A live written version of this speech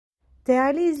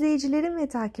Değerli izleyicilerim ve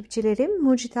takipçilerim,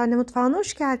 Mucit Anne Mutfağı'na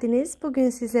hoş geldiniz. Bugün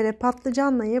sizlere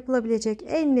patlıcanla yapılabilecek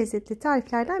en lezzetli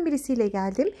tariflerden birisiyle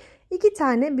geldim. 2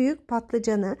 tane büyük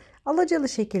patlıcanı alacalı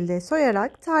şekilde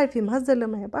soyarak tarifimi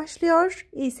hazırlamaya başlıyor.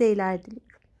 İyi seyirler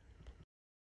diliyorum.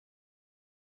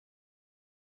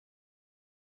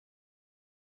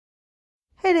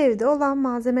 Her evde olan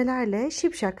malzemelerle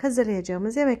şipşak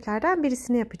hazırlayacağımız yemeklerden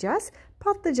birisini yapacağız.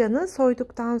 Patlıcanı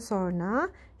soyduktan sonra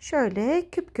şöyle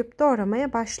küp küp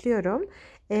doğramaya başlıyorum.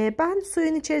 Ben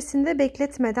suyun içerisinde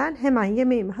bekletmeden hemen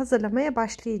yemeğimi hazırlamaya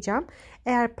başlayacağım.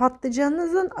 Eğer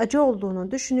patlıcanınızın acı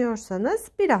olduğunu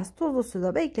düşünüyorsanız biraz tuzlu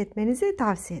suda bekletmenizi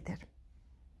tavsiye ederim.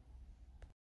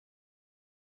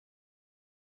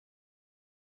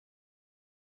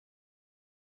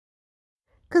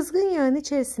 Kızgın yağın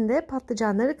içerisinde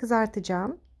patlıcanları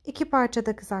kızartacağım. 2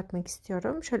 parçada kızartmak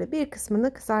istiyorum. Şöyle bir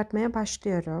kısmını kızartmaya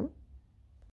başlıyorum.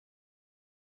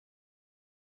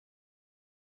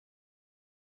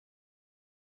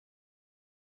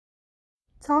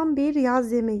 Tam bir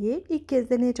yaz yemeği. İlk kez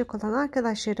deneyecek olan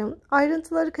arkadaşlarım,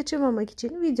 ayrıntıları kaçırmamak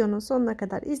için videonun sonuna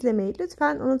kadar izlemeyi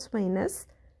lütfen unutmayınız.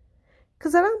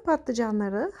 Kızaran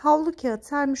patlıcanları havlu kağıt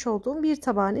sermiş olduğum bir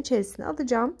tabağın içerisine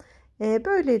alacağım.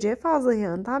 Böylece fazla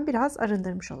yağından biraz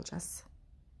arındırmış olacağız.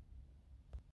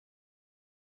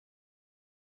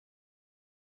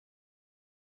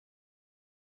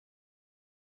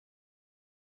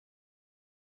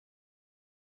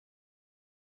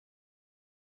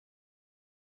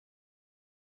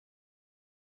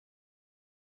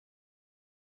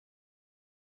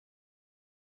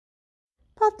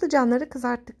 Patlıcanları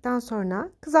kızarttıktan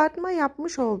sonra kızartma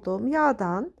yapmış olduğum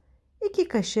yağdan 2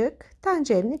 kaşık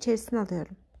tencerenin içerisine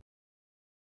alıyorum.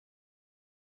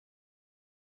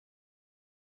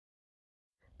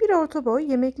 Bir orta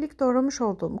boy yemeklik doğramış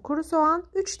olduğum kuru soğan,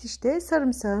 3 diş de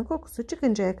sarımsağın kokusu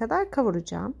çıkıncaya kadar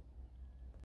kavuracağım.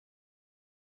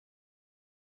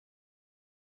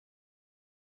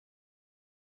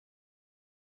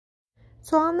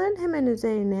 Soğanların hemen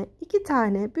üzerine 2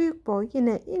 tane büyük boy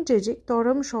yine incecik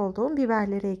doğramış olduğum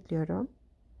biberleri ekliyorum.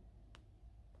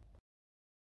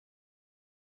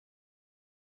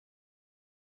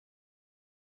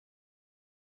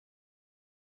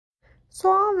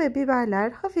 Soğan ve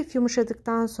biberler hafif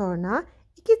yumuşadıktan sonra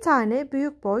 2 tane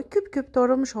büyük boy küp küp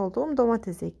doğramış olduğum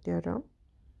domates ekliyorum.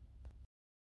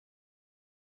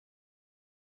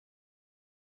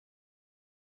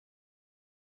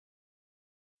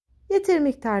 Yeterli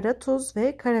miktarda tuz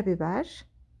ve karabiber.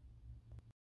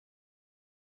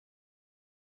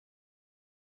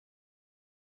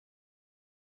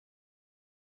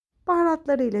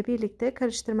 Baharatları ile birlikte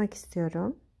karıştırmak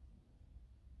istiyorum.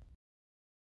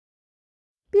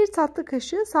 1 tatlı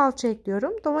kaşığı salça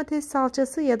ekliyorum. Domates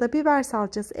salçası ya da biber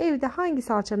salçası, evde hangi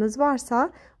salçanız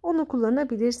varsa onu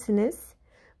kullanabilirsiniz.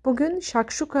 Bugün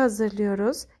şakşuka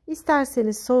hazırlıyoruz.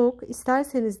 İsterseniz soğuk,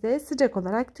 isterseniz de sıcak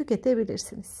olarak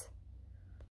tüketebilirsiniz.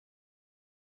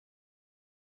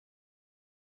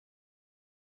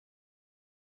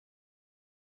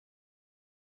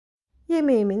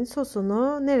 Yemeğimin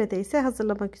sosunu neredeyse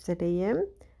hazırlamak üzereyim.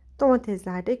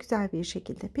 Domatesler de güzel bir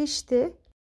şekilde pişti.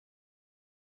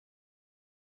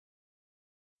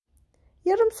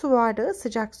 Yarım su bardağı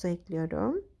sıcak su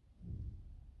ekliyorum.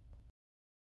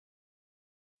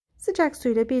 Sıcak su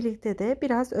ile birlikte de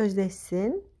biraz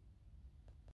özleşsin.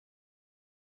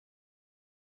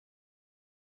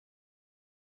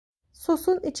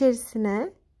 Sosun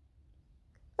içerisine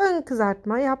ön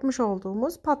kızartma yapmış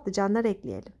olduğumuz patlıcanları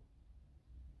ekleyelim.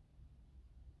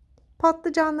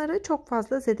 Patlıcanları çok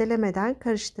fazla zedelemeden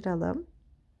karıştıralım.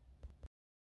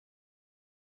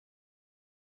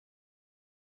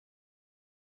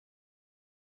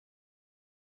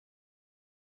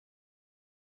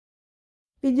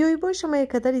 Videoyu bu aşamaya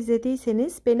kadar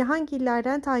izlediyseniz beni hangi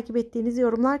illerden takip ettiğinizi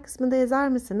yorumlar kısmında yazar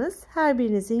mısınız? Her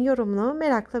birinizin yorumunu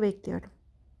merakla bekliyorum.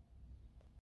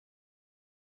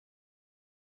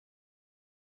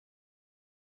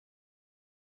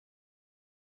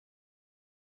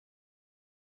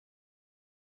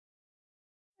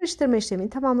 Karıştırma işlemini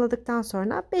tamamladıktan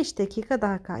sonra 5 dakika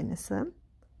daha kaynasın.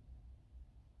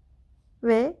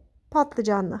 Ve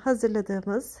patlıcanlı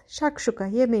hazırladığımız şakşuka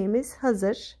yemeğimiz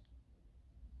hazır.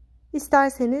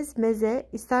 İsterseniz meze,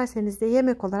 isterseniz de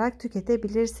yemek olarak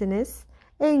tüketebilirsiniz.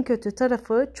 En kötü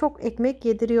tarafı çok ekmek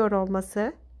yediriyor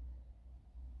olması.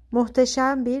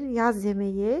 Muhteşem bir yaz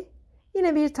yemeği.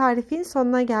 Yine bir tarifin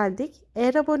sonuna geldik.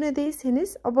 Eğer abone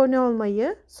değilseniz abone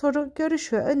olmayı, soru,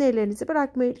 görüş ve önerilerinizi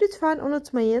bırakmayı lütfen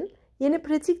unutmayın. Yeni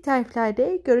pratik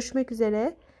tariflerde görüşmek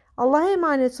üzere. Allah'a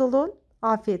emanet olun.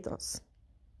 Afiyet olsun.